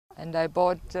and I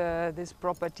bought this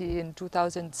property in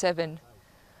 2007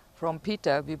 from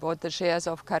Peter. We bought the shares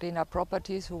of Carina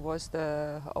Properties, who was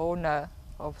the owner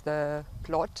of the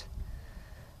plot.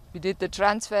 We did the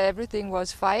transfer, everything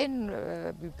was fine.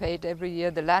 We paid every year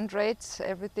the land rates,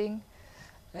 everything.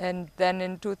 And then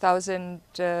in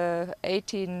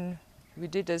 2018 we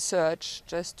did a search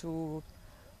just to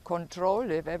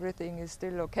control if everything is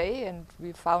still okay, and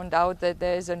we found out that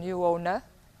there is a new owner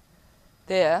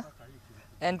there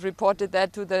and reported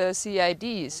that to the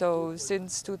CID. So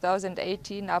since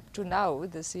 2018 up to now,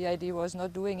 the CID was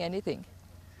not doing anything.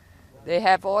 They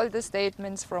have all the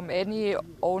statements from any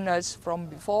owners from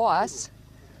before us,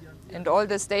 and all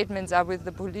the statements are with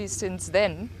the police since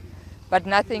then, but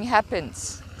nothing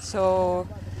happens. So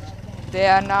they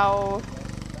are now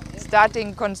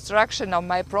starting construction on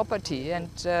my property, and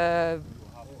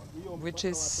which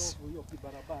is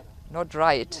not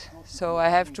right. So I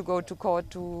have to go to court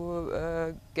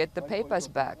to get the papers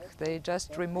back. They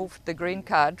just removed the green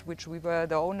card, which we were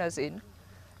the owners in,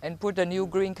 and put a new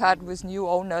green card with new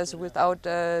owners without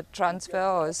a transfer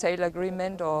or a sale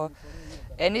agreement or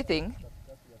anything.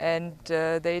 And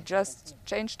they just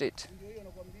changed it.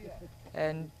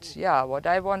 And yeah, what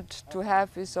I want to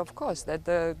have is, of course, that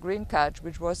the green card,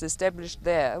 which was established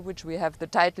there, which we have the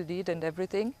title deed and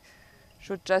everything,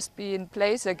 should just be in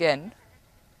place again.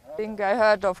 I think I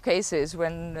heard of cases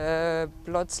when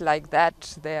plots like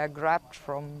that, they are grabbed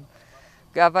from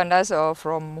governors or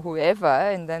from whoever,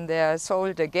 and then they are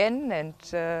sold again. And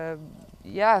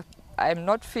yeah, I'm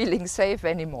not feeling safe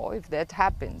anymore if that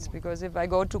happens, because if I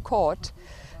go to court,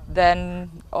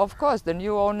 then of course the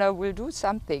new owner will do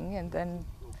something, and then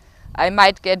I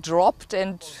might get dropped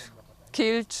and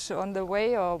killed on the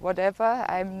way or whatever.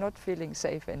 I'm not feeling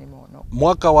safe anymore, no.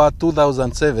 Mwaka wa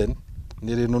 2007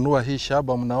 nilinunua hii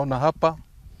shamba mnaona hapa,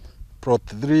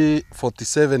 plot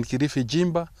 347 Kilifi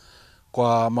Jimba,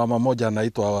 kwa mama moja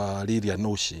anaitwa Lilia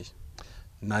Nushi,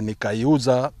 na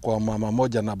nikaiuza kwa mama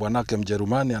moja na bwanake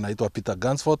Mjerumani anaitwa Peter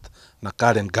Ganfort na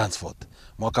Karin Gansfort.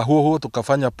 Mwaka huo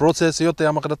tukafanya process yote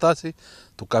ya makaratasi,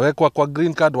 tukawekwa kwa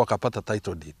green card, wakapata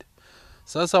title deed.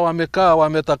 Sasa wamekaa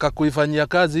wametaka kuifanyia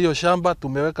kazi hiyo shamba,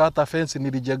 tumeweka hata fence,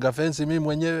 nilijenga fence mimi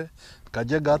mwenyewe,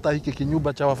 kajenga hata hiki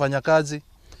kinyumba cha wafanyakazi.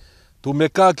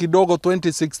 Tumekaa kidogo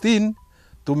 2016,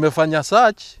 tumefanya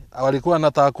search, walikuwa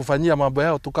wanataka kufanyia mambo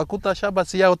yao, tukakuta shamba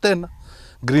si yao tena.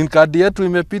 Green card yetu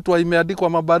imepitwa, imeandikwa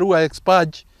mabarua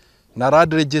expunged na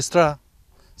rad registrar.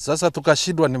 Sasa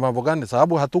tukashindwa ni mambo gani,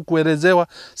 sababu hatukuelezewa,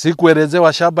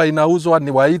 sikuelezewa shamba inauzwa,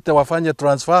 ni waite wafanye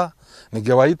transfer.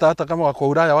 Ningewaita hata kama wako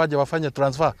Ulaya waje wafanye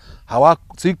transfer.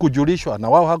 Sikujulishwa na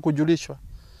wao hakujulishwa.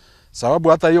 Sababu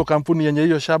hata hiyo kampuni yenye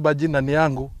hiyo shamba jina ni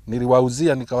yangu,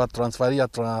 niliwauzia nikawatransferia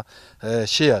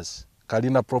shares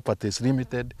Carina Properties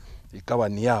Limited, ikawa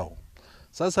ni yao.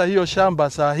 Sasa hiyo shamba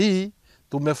saa hii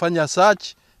tumefanya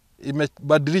search,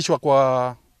 imebadilishwa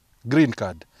kwa green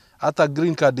card. Hata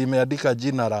green card imeandika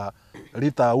jina la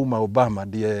Rita Auma Obama,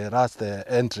 ndiye last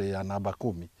entry ya namba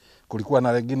 10. Kulikuwa na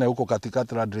wengine huko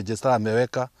katikati la registrar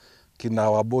ameweka kina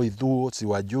Waboi Dhuo,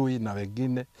 siwajui na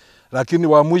wengine. Lakini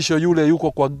wa mwisho yule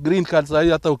yuko kwa green card saa hii,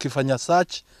 hata ukifanya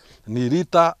search ni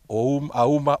Rita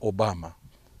Auma Obama.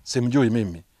 Simjui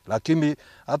mimi. Lakini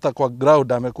hata kwa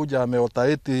ground amekuja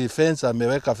ameotaeti fence,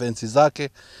 ameweka fence zake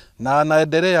na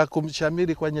anaendelea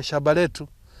kumshamiri kwenye shamba letu.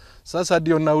 Sasa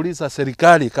ndio nauliza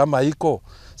serikali kama iko,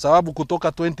 sababu kutoka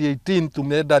 2018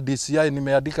 tumeenda DCI,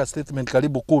 nimeandika statement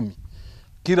karibu 10.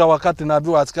 Kila wakati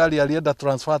naambiwa askari alienda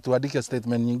transfer tuandike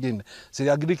statement nyingine.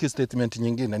 Siandiki statement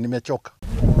nyingine, nimechoka.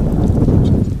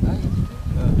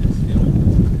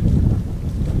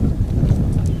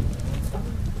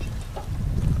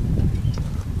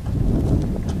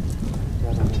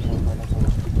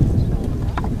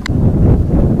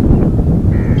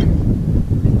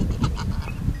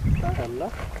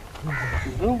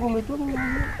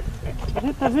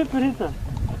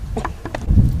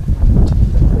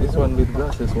 This one with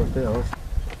glasses was there also.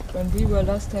 When we were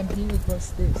last time here, it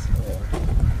was this.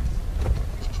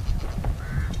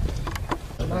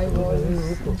 My wall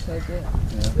is inside there.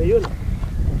 Yeah.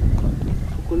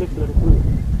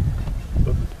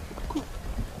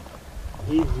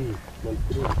 Easy.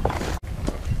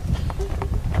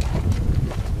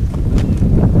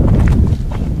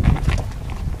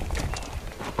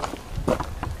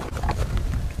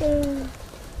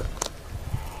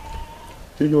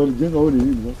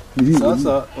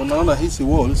 Sasa unaona hizi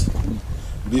walls,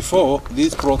 before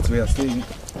these plots were staying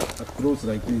close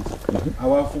like this.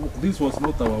 This was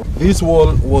not our. This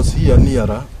wall was here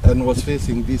nearer and was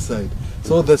facing this side.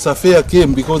 So the surveyor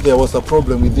came because there was a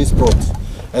problem with these plots,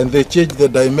 and they changed the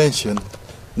dimension.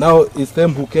 Now it's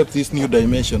them who kept this new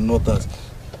dimension, not us.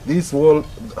 This wall,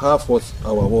 half was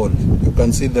our wall. You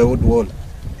can see the wood wall.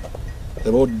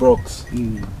 The wood blocks.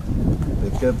 They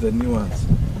kept the new ones.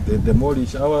 They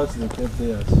demolished ours, they kept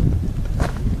theirs.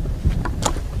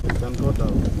 You can go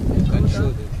down. You can show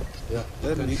them. Yeah,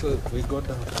 then we go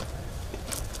down.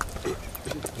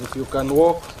 If you can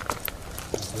walk.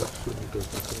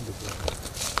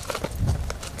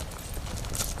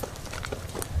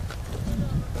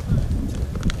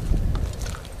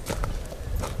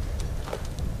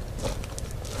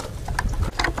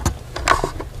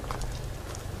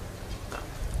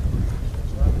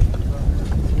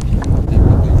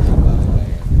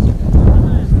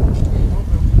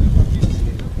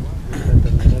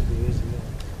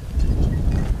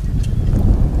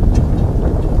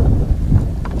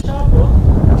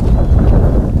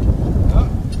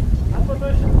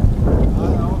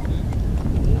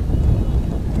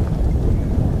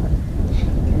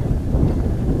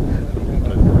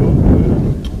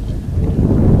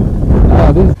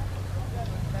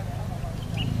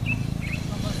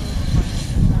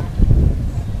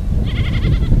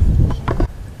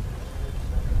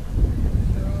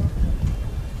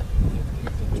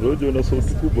 Rojo una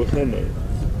sauti kubwa sana.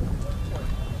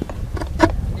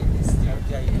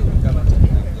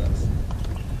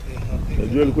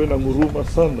 Najua ilikuwa inanguruma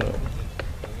sana.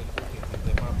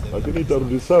 Lakini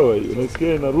itarudi sawa hiyo.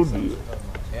 Unasikia inarudi hiyo.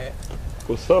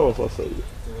 Kwa sawa sasa hiyo.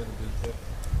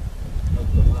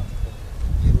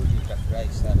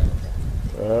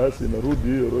 Si inarudi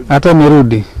hiyo Rojo. Hata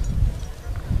merudi.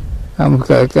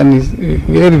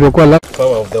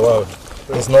 Power of the world.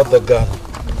 It's not the gun.